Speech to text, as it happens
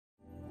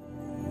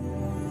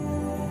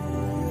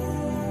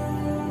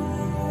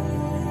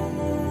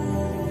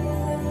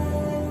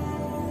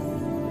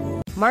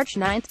March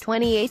 9,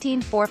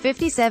 2018,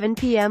 4:57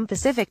 p.m.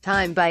 Pacific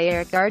Time by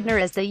Eric Gardner.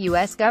 As the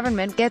U.S.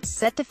 government gets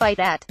set to fight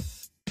at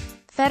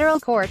federal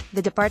court,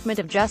 the Department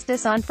of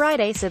Justice on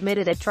Friday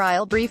submitted a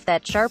trial brief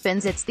that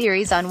sharpens its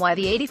theories on why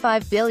the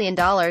 $85 billion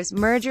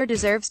merger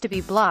deserves to be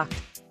blocked.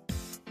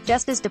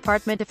 Justice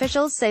Department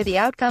officials say the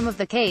outcome of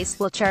the case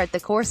will chart the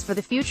course for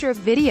the future of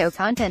video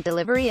content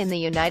delivery in the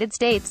United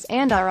States,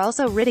 and are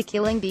also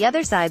ridiculing the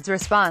other side's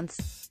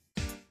response.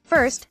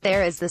 First,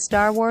 there is the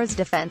Star Wars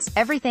defense.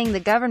 Everything the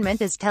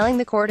government is telling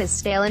the court is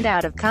stale and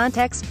out of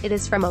context. It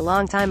is from a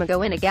long time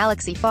ago in a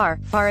galaxy far,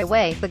 far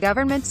away, the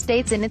government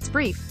states in its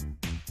brief.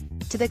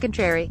 To the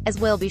contrary, as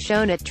will be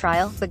shown at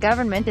trial, the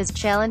government is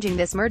challenging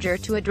this merger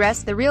to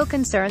address the real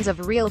concerns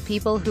of real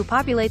people who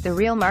populate the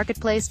real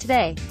marketplace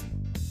today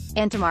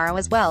and tomorrow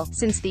as well,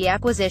 since the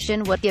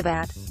acquisition would give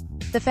at.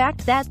 The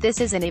fact that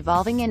this is an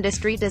evolving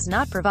industry does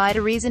not provide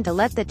a reason to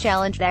let the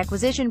challenged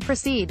acquisition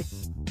proceed.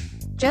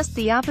 Just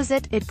the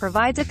opposite, it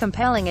provides a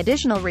compelling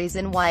additional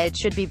reason why it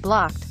should be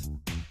blocked.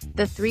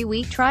 The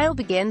 3-week trial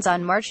begins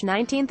on March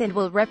 19 and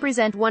will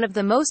represent one of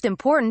the most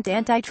important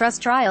antitrust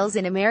trials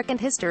in American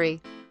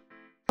history.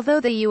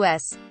 Although the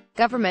U.S.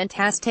 government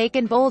has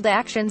taken bold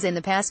actions in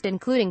the past,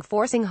 including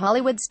forcing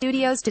Hollywood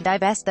studios to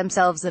divest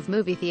themselves of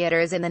movie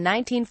theaters in the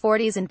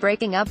 1940s and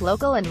breaking up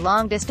local and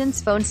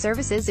long-distance phone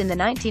services in the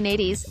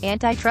 1980s,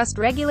 antitrust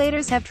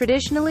regulators have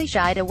traditionally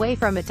shied away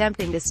from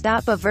attempting to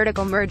stop a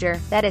vertical merger,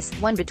 that is,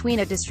 one between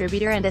a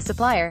distributor and a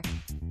supplier.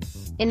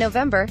 In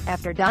November,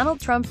 after Donald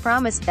Trump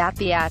promised that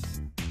the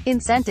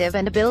incentive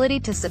and ability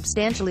to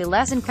substantially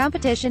lessen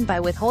competition by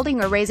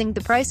withholding or raising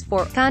the price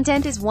for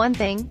content is one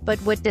thing, but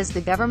what does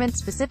the government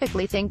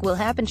specifically think will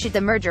happen should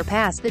the merger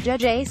pass the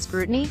Judge A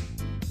scrutiny?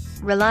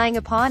 Relying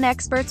upon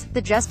experts,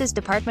 the Justice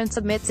Department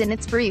submits in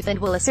its brief and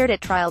will assert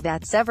at trial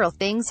that several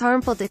things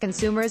harmful to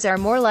consumers are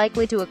more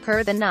likely to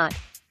occur than not.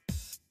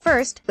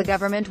 First, the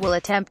government will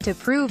attempt to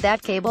prove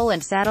that cable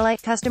and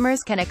satellite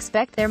customers can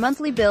expect their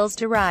monthly bills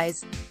to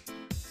rise.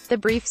 The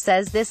brief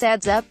says this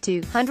adds up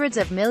to hundreds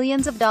of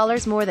millions of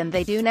dollars more than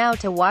they do now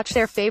to watch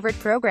their favorite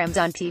programs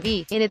on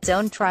TV. In its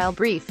own trial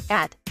brief,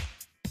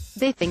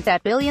 they think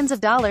that billions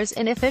of dollars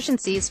in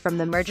efficiencies from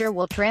the merger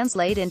will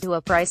translate into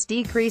a price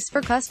decrease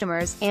for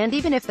customers, and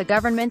even if the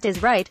government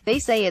is right, they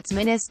say it's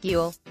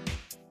minuscule.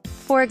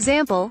 For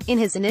example, in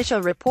his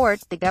initial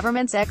report, the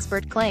government's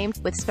expert claimed,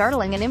 with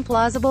startling and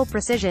implausible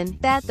precision,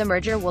 that the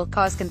merger will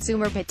cause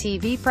consumer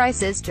TV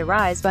prices to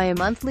rise by a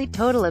monthly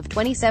total of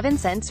 27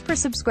 cents per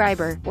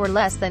subscriber, or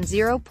less than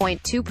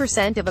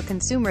 0.2% of a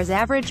consumer's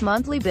average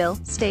monthly bill,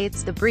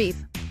 states the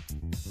brief.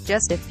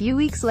 Just a few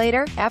weeks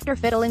later, after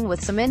fiddling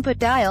with some input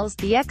dials,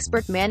 the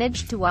expert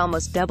managed to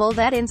almost double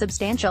that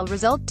insubstantial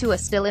result to a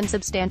still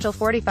insubstantial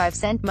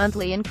 45-cent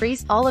monthly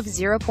increase, all of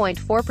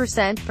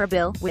 0.4% per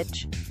bill,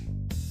 which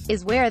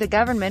is where the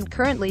government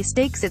currently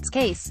stakes its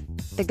case.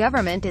 The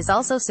government is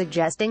also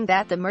suggesting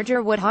that the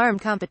merger would harm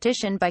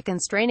competition by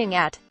constraining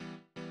at.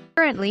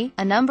 Currently,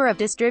 a number of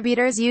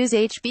distributors use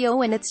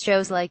HBO in its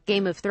shows like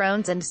Game of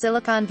Thrones and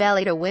Silicon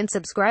Valley to win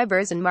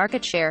subscribers and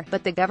market share,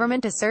 but the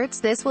government asserts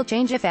this will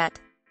change if at.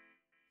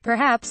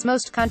 Perhaps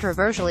most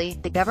controversially,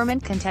 the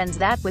government contends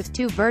that with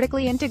two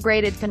vertically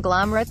integrated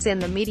conglomerates in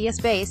the media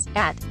space,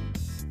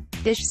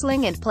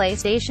 DishSling and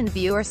PlayStation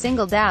Vue are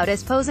singled out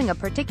as posing a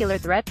particular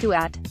threat to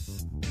at.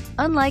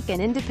 Unlike an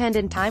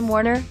independent Time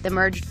Warner, the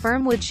merged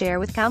firm would share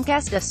with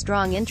Comcast a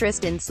strong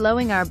interest in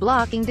slowing or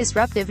blocking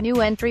disruptive new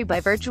entry by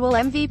virtual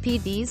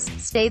MVPDs,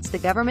 states the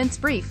government's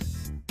brief.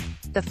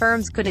 The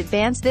firms could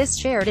advance this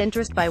shared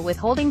interest by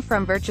withholding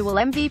from virtual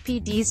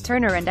MVPDs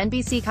Turner and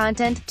NBC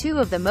content, two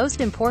of the most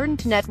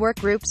important network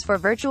groups for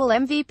virtual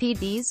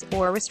MVPDs,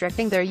 or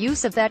restricting their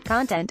use of that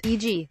content,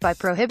 e.g., by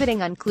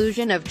prohibiting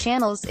inclusion of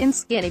channels in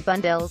skinny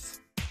bundles.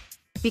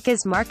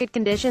 Because market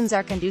conditions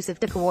are conducive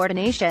to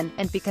coordination,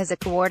 and because a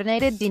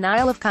coordinated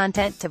denial of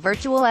content to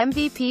virtual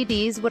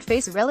MVPDs would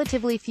face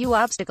relatively few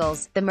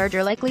obstacles, the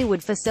merger likely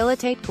would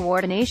facilitate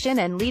coordination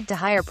and lead to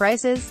higher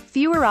prices,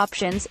 fewer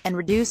options, and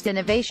reduced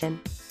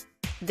innovation.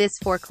 This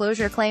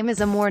foreclosure claim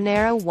is a more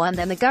narrow one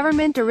than the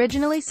government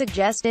originally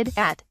suggested,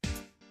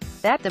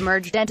 that the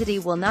merged entity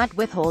will not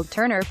withhold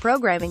Turner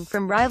programming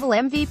from rival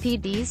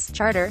MVPDs,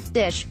 Charter,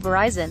 Dish,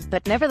 Verizon,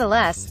 but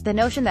nevertheless, the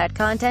notion that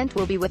content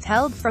will be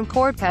withheld from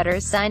cord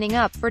cutters signing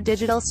up for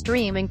digital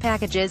streaming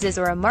packages is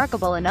a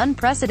remarkable and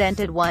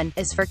unprecedented one.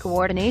 As for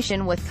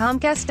coordination with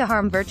Comcast to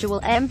harm virtual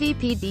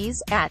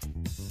MVPDs,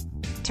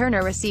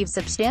 Turner receives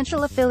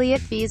substantial affiliate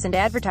fees and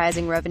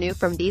advertising revenue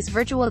from these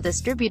virtual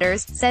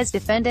distributors, says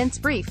defendant's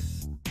brief.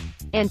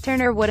 And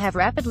Turner would have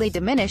rapidly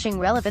diminishing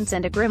relevance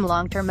and a grim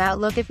long-term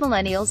outlook if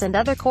millennials and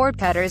other cord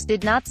cutters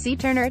did not see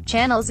Turner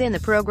channels in the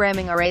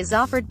programming arrays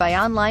offered by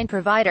online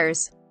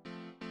providers.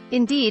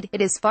 Indeed, it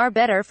is far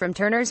better from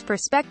Turner's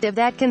perspective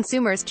that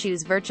consumers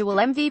choose virtual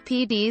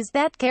MVPDs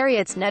that carry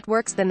its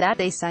networks than that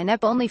they sign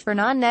up only for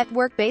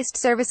non-network-based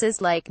services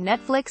like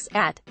Netflix.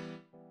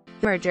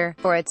 Merger,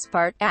 for its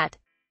part,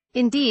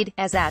 Indeed,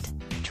 as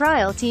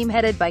trial team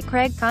headed by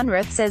Craig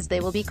Conrath says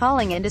they will be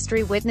calling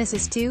industry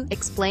witnesses to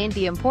explain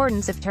the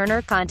importance of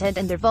Turner content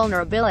and their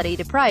vulnerability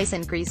to price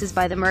increases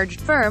by the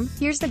merged firm.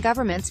 Here's the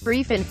government's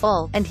brief in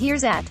full, and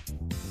here's at.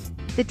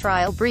 The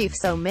trial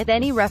briefs omit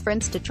any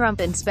reference to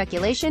Trump and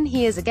speculation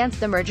he is against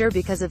the merger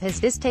because of his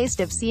distaste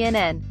of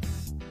CNN.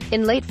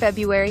 In late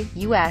February,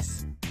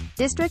 U.S.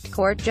 District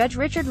Court Judge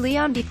Richard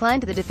Leon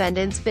declined the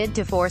defendant's bid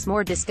to force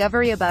more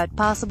discovery about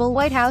possible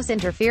White House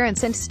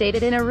interference and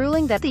stated in a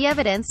ruling that the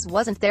evidence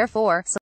wasn't there for